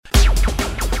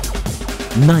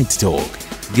Night Talk,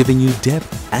 giving you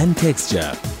depth and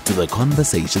texture to the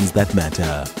conversations that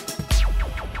matter.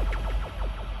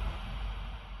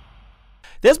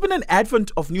 There's been an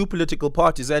advent of new political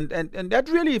parties, and that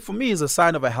really, for me, is a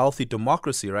sign of a healthy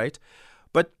democracy, right?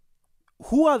 But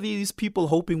who are these people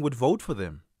hoping would vote for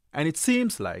them? And it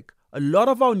seems like a lot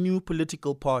of our new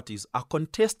political parties are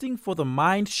contesting for the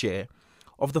mind share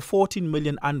of the 14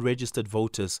 million unregistered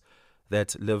voters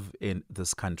that live in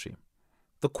this country.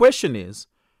 The question is,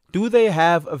 do they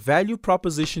have a value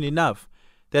proposition enough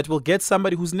that will get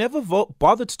somebody who's never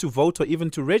bothered to vote or even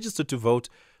to register to vote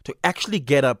to actually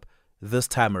get up this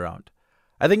time around?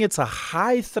 I think it's a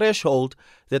high threshold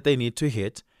that they need to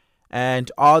hit.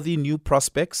 And are the new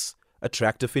prospects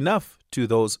attractive enough to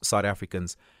those South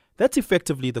Africans? That's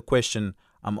effectively the question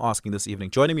I'm asking this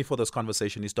evening. Joining me for this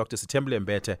conversation is Dr. Sithembile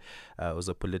Mbete, who's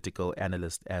a political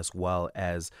analyst, as well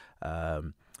as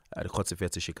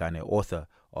Kgotsifetse Shikane, author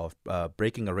of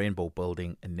Breaking a Rainbow,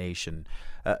 Building a Nation.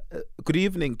 Good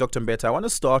evening, Dr. Mbete. I want to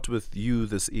start with you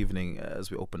this evening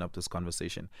as we open up this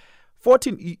conversation.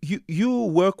 14, you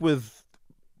work with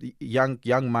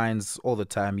young minds all the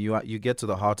time. You get to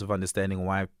the heart of understanding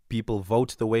why people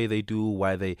vote the way they do,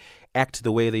 why they act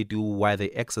the way they do, why they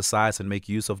exercise and make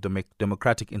use of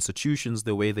democratic institutions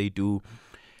the way they do.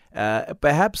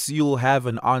 Perhaps you'll have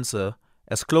an answer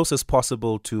as close as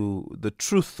possible to the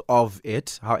truth of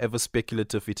it, however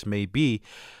speculative it may be.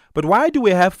 But why do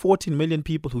we have 14 million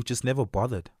people who just never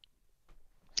bothered?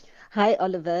 Hi,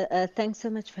 Oliver. Thanks so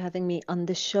much for having me on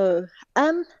the show.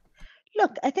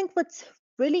 Look, I think what's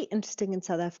really interesting in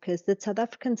South Africa is that South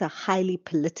Africans are highly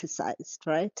politicized,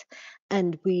 right?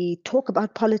 And we talk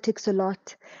about politics a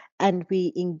lot and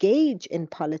we engage in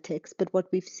politics. But what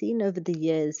we've seen over the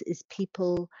years is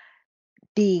people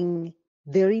being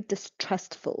very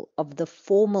distrustful of the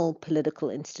formal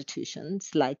political institutions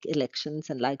like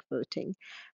elections and like voting,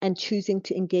 and choosing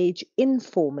to engage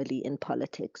informally in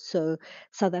politics. So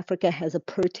South Africa has a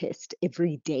protest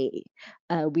every day.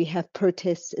 We have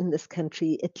protests in this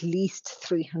country at least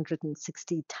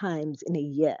 360 times in a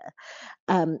year.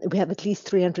 We have at least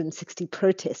 360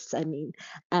 protests, in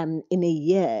a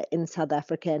year in South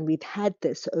Africa, and we've had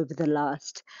this over the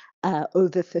last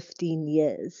over 15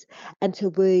 years. And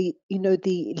so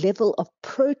the level of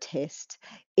protest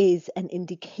is an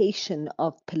indication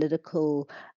of political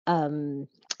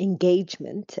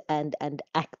engagement and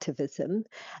activism.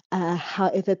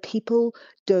 However, people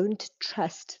don't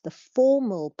trust the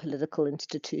formal political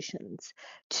institutions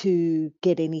to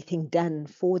get anything done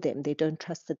for them. They don't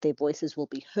trust that their voices will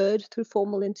be heard through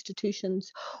formal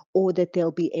institutions, or that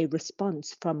there'll be a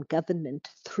response from government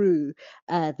through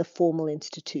the formal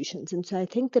institutions. And so I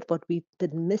think that what we've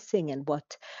been missing, and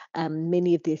what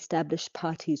many of the established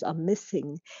parties are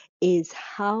missing, is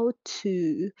how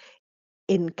to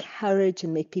encourage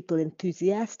and make people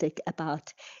enthusiastic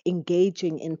about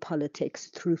engaging in politics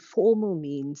through formal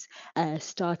means,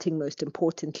 starting most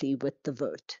importantly with the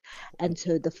vote. And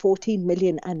so the 14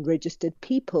 million unregistered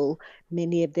people,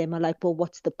 many of them are like, well,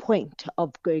 what's the point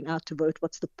of going out to vote?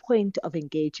 What's the point of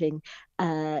engaging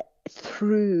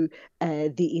through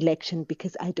the election,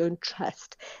 because I don't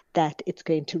trust that it's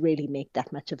going to really make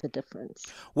that much of a difference.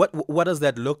 What does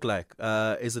that look like?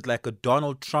 Is it like a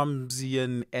Donald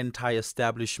Trumpian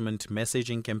anti-establishment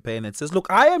messaging campaign that says, look,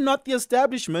 I am not the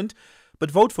establishment, but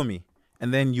vote for me,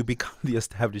 and then you become the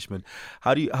establishment?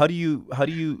 How do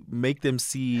you make them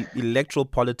see electoral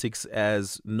politics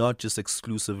as not just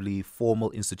exclusively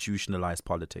formal institutionalized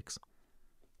politics?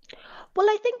 Well,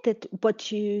 I think that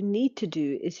what you need to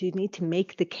do is you need to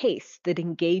make the case that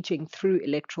engaging through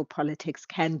electoral politics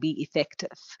can be effective.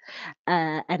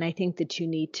 And I think that you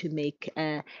need to make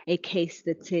a case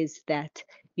that says that,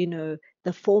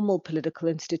 the formal political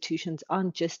institutions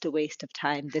aren't just a waste of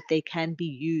time, that they can be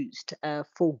used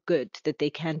for good, that they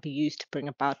can be used to bring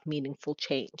about meaningful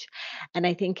change. And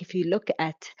I think if you look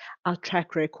at our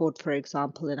track record, for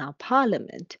example, in our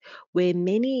parliament, where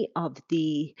many of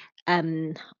the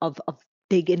of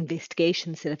big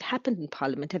investigations that have happened in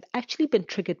Parliament have actually been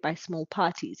triggered by small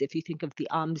parties. If you think of the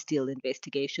arms deal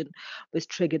investigation, was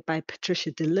triggered by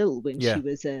Patricia de Lille when she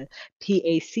was a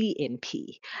PAC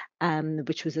MP,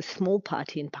 which was a small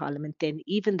party in Parliament. Then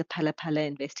even the Phala Phala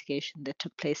investigation that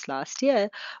took place last year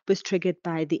was triggered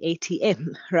by the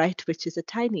ATM, right, which is a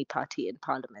tiny party in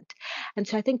Parliament. And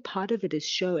so I think part of it is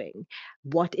showing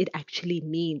what it actually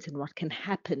means and what can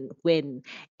happen when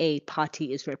a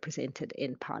party is represented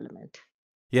in Parliament.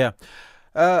 Yeah.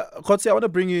 Kgotsi, I want to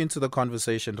bring you into the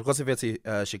conversation. Kgotsifetse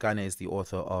Shikane is the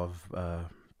author of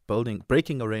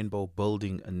breaking a rainbow,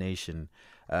 building a nation.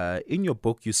 In your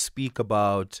book, you speak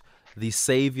about the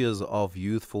saviors of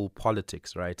youthful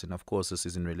politics, right? And of course, this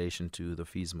is in relation to the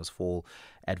Fees Must Fall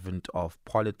advent of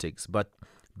politics. But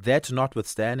that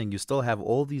notwithstanding, you still have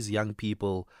all these young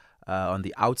people on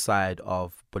the outside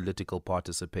of political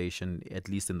participation, at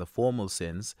least in the formal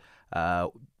sense,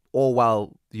 all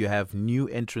while you have new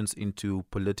entrants into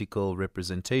political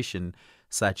representation,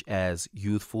 such as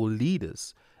youthful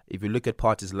leaders. If you look at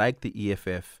parties like the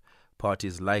EFF,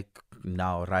 parties like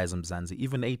now Rise Mzansi,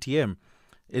 even ATM,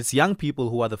 it's young people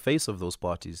who are the face of those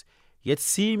parties, yet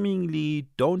seemingly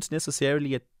don't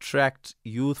necessarily attract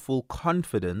youthful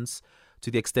confidence to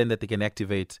the extent that they can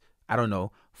activate,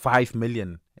 5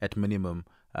 million at minimum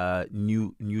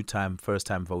first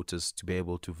time voters to be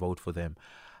able to vote for them.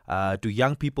 Do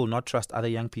young people not trust other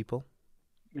young people?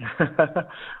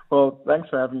 Well, thanks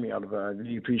for having me, Oliver. I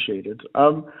really appreciate it.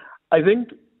 I think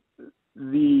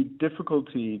the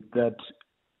difficulty that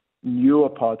newer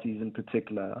parties in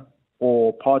particular,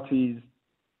 or parties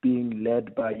being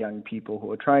led by young people who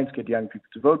are trying to get young people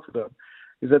to vote for them,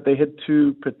 is that they hit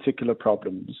two particular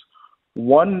problems.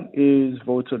 One is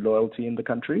voter loyalty in the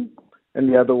country, and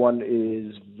the other one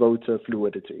is voter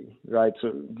fluidity, right?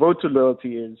 So voter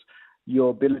loyalty is your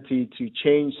ability to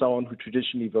change someone who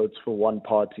traditionally votes for one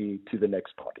party to the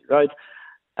next party, right?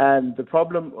 And the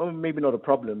problem, or maybe not a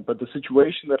problem, but the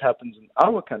situation that happens in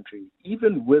our country,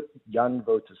 even with young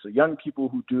voters, so young people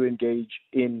who do engage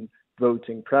in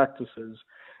voting practices,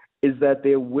 is that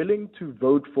they're willing to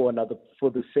vote for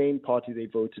the same party they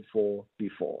voted for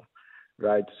before,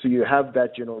 right? So you have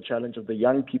that general challenge of the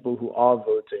young people who are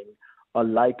voting are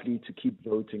likely to keep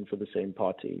voting for the same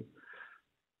party.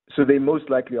 So they most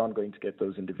likely aren't going to get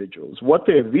those individuals. What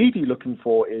they're really looking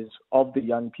for is of the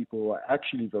young people who are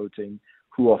actually voting,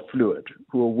 who are fluid,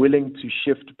 who are willing to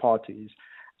shift parties.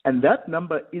 And that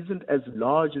number isn't as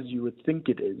large as you would think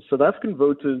it is. South African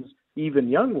voters, even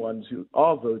young ones who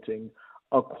are voting,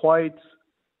 are quite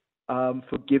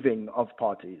forgiving of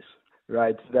parties,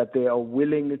 right? That they are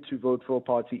willing to vote for a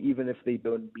party even if they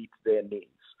don't meet their needs.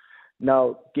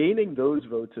 Now, gaining those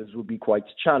voters will be quite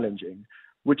challenging,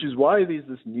 which is why there's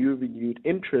this new renewed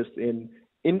interest in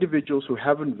individuals who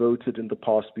haven't voted in the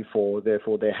past before,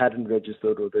 therefore they hadn't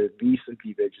registered or they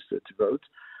recently registered to vote.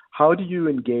 How do you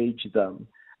engage them?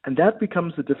 And that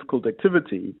becomes a difficult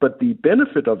activity. But the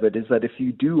benefit of it is that if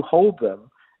you do hold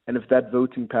them, and if that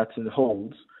voting pattern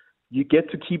holds, you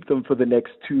get to keep them for the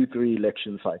next 2-3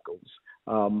 election cycles,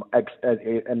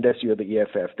 unless you're the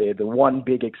EFF. They're the one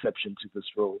big exception to this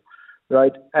rule,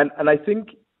 right? And I think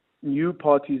new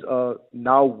parties are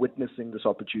now witnessing this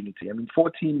opportunity. I mean,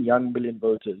 14 young million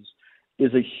voters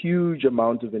is a huge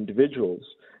amount of individuals,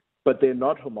 but they're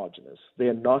not homogenous.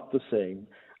 They're not the same.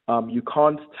 You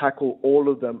can't tackle all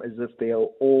of them as if they are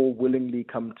all willingly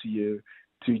come to you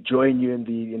to join you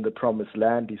in the promised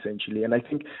land, essentially. And I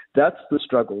think that's the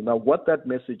struggle. Now, what that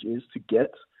message is to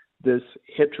get this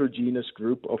heterogeneous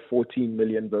group of 14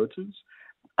 million voters,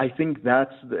 I think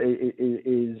that's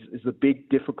is the big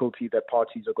difficulty that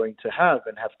parties are going to have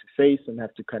and have to face and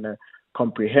have to kind of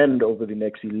comprehend over the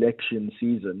next election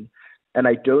season. And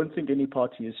I don't think any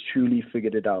party has truly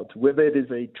figured it out. Whether it is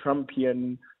a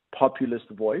Trumpian populist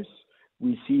voice,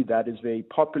 we see that is very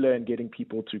popular in getting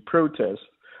people to protest.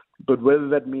 But whether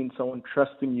that means someone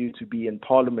trusting you to be in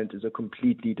parliament is a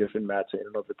completely different matter in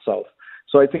and of itself.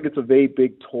 So I think it's a very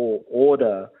big, tall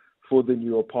order for the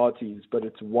newer parties, but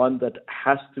it's one that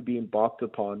has to be embarked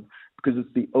upon because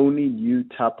it's the only new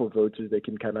tap of voters they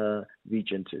can kind of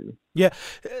reach into. Yeah.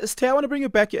 Stay, I want to bring you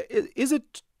back here. Is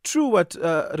it true what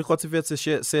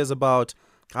Rekotsi says about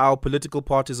how political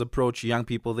parties approach young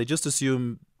people? They just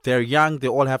assume they're young, they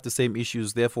all have the same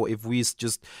issues. Therefore, if we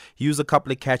just use a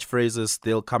couple of catchphrases,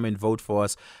 they'll come and vote for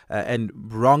us, and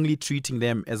wrongly treating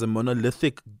them as a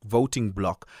monolithic voting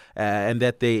bloc, and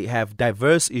that they have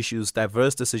diverse issues,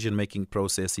 diverse decision-making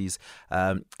processes,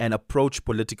 and approach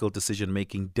political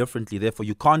decision-making differently. Therefore,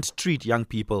 you can't treat young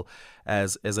people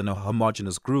as an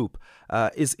homogenous group.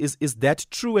 Is that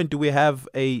true? And do we have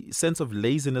a sense of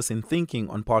laziness in thinking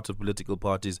on parts of political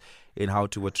parties in how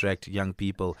to attract young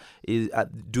people?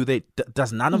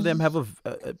 Does none of them have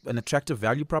an attractive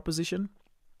value proposition?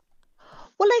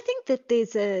 Well, I think that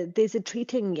there's a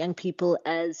treating young people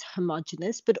as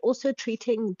homogenous, but also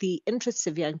treating the interests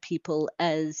of young people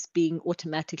as being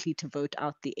automatically to vote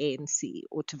out the ANC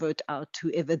or to vote out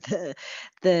whoever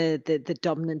the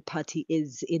dominant party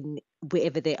is in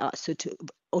wherever they are. So to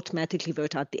automatically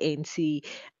vote out the ANC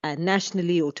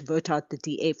nationally, or to vote out the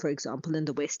DA, for example, in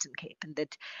the Western Cape,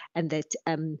 and that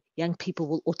young people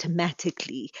will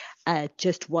automatically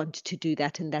just want to do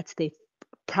that, and that's their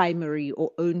primary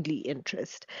or only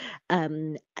interest.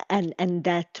 And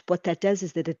that what that does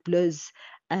is that it blurs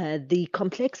the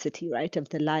complexity, right, of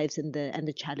the lives and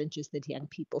the challenges that young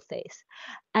people face.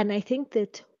 And I think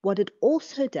that what it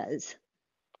also does,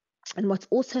 and what's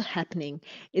also happening,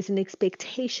 is an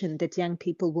expectation that young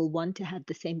people will want to have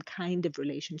the same kind of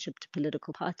relationship to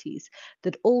political parties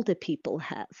that older people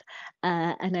have.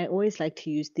 And I always like to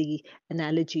use the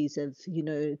analogies of,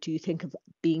 do you think of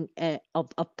being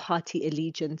of party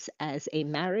allegiance as a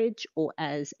marriage or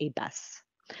as a bus?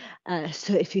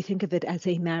 So if you think of it as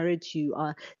a marriage, you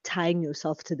are tying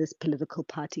yourself to this political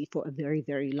party for a very,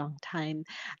 very long time,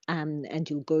 and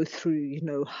you'll go through,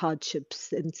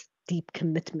 hardships and deep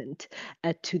commitment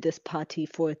to this party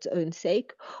for its own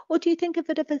sake? Or do you think of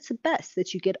it as a bus,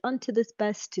 that you get onto this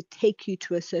bus to take you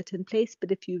to a certain place,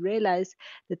 but if you realize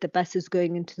that the bus is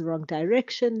going into the wrong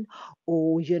direction,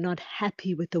 or you're not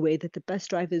happy with the way that the bus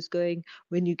driver is going,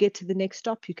 when you get to the next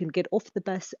stop, you can get off the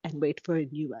bus and wait for a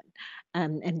new one,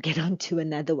 and get onto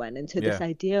another one. And so this Yeah.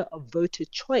 idea of voter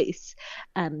choice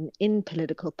in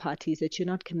political parties, that you're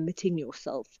not committing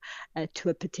yourself to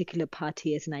a particular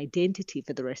party as an identity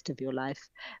for the rest of your life,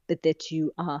 but that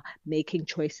you are making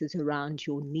choices around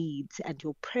your needs and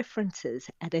your preferences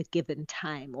at a given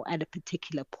time or at a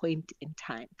particular point in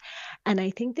time. And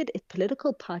I think that if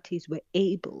political parties were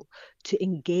able to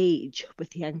engage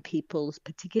with young people's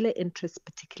particular interests,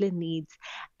 particular needs,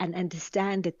 and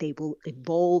understand that they will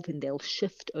evolve and they'll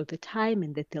shift over time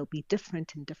and that they'll be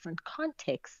different in different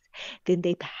contexts, then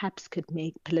they perhaps could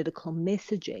make political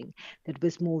messaging that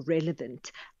was more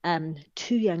relevant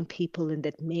to young people, and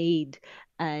that made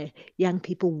young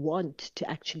people want to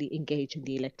actually engage in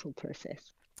the electoral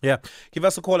process. Yeah. Give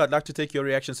us a call. I'd like to take your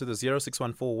reactions to the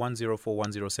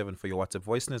 0614-104-107 for your WhatsApp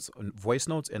voice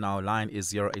notes. And our line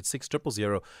is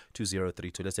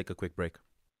 086-000-2032. Let's take a quick break.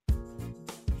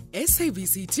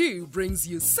 SABC2 brings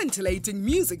you scintillating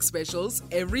music specials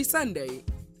every Sunday.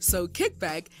 So kick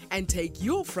back and take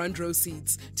your front row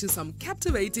seats to some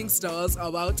captivating stars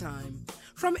of our time.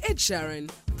 From Ed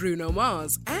Sheeran, Bruno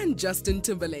Mars, and Justin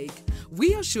Timberlake,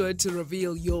 we are sure to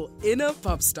reveal your inner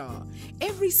pop star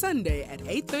every Sunday at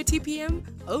 8:30 p.m.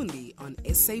 only on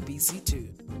SABC2.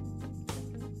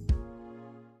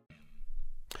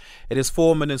 It is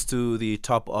 4 minutes to the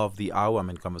top of the hour. I'm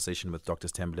in conversation with Dr.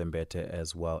 Thembile Mbete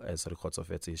as well as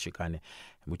Rekhotsofetse Shikane.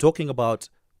 And we're talking about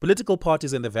political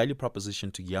parties and the value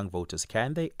proposition to young voters.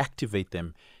 Can they activate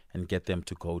them and get them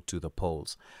to go to the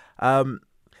polls?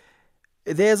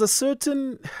 There's a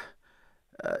certain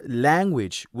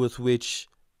language with which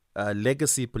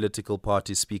legacy political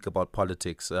parties speak about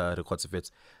politics, and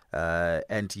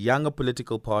younger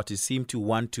political parties seem to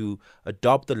want to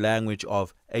adopt the language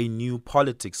of a new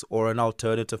politics or an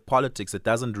alternative politics that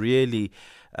doesn't really,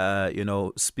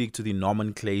 speak to the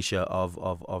nomenclature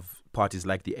of parties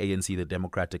like the ANC, the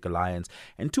Democratic Alliance,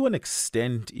 and to an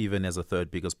extent, even as a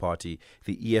third biggest party,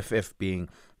 the EFF being,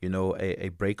 a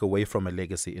break away from a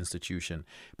legacy institution.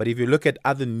 But if you look at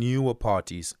other newer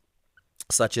parties,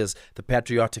 such as the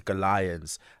Patriotic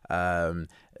Alliance, Action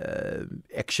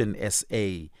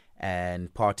SA,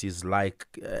 and parties like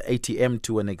ATM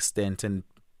to an extent, and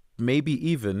maybe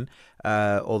even,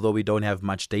 although we don't have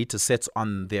much data sets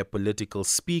on their political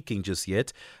speaking just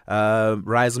yet,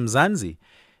 Rise Mzansi.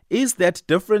 Is that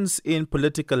difference in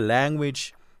political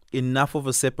language enough of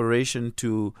a separation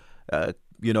to,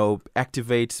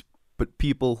 activate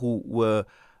people who were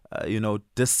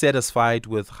dissatisfied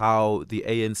with how the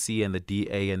ANC and the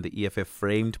DA and the EFF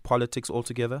framed politics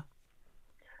altogether?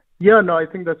 Yeah, no, I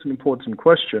think that's an important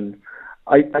question.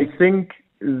 I think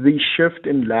the shift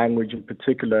in language in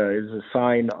particular is a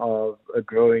sign of a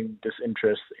growing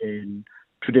disinterest in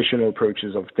traditional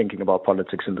approaches of thinking about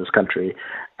politics in this country.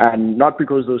 And not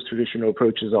because those traditional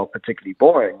approaches are particularly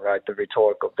boring, right? The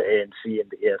rhetoric of the ANC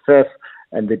and the EFF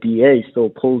and the DA still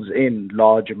pulls in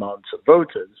large amounts of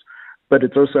voters. But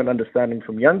it's also an understanding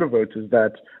from younger voters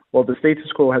that, well, the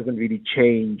status quo hasn't really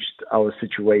changed our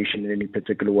situation in any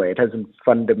particular way. It hasn't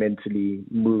fundamentally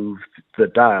moved the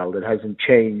dial. It hasn't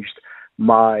changed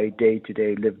my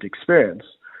day-to-day lived experience.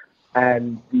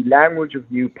 And the language of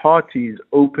new parties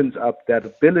opens up that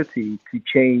ability to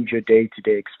change your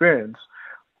day-to-day experience.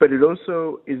 But it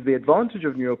also is the advantage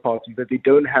of newer parties that they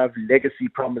don't have legacy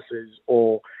promises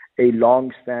or a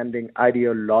long-standing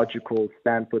ideological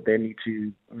standpoint they need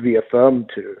to reaffirm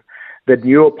to. That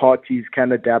newer parties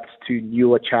can adapt to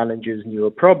newer challenges,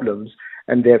 newer problems,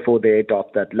 and therefore they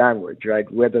adopt that language, right?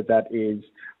 Whether that is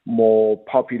more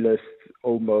populist,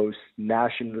 almost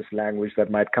nationalist language that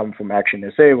might come from Action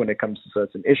SA when it comes to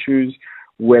certain issues,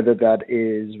 whether that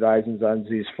is Rise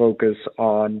Mzansi's focus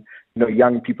on,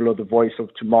 young people are the voice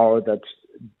of tomorrow, that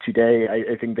today,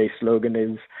 I think their slogan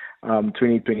is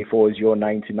 2024 is your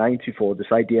 1994, this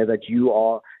idea that you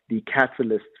are the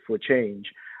catalyst for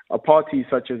change. A party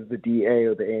such as the DA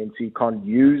or the ANC can't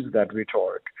use that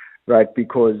rhetoric, right,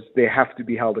 because they have to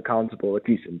be held accountable, at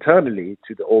least internally,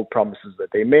 to the old promises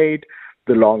that they made,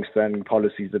 the long-standing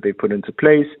policies that they put into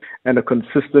place, and a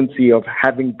consistency of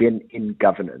having been in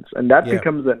governance. And that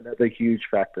becomes another huge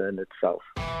factor in itself.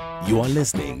 You are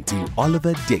listening to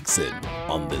Oliver Dixon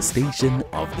on the Station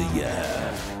of the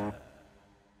Year.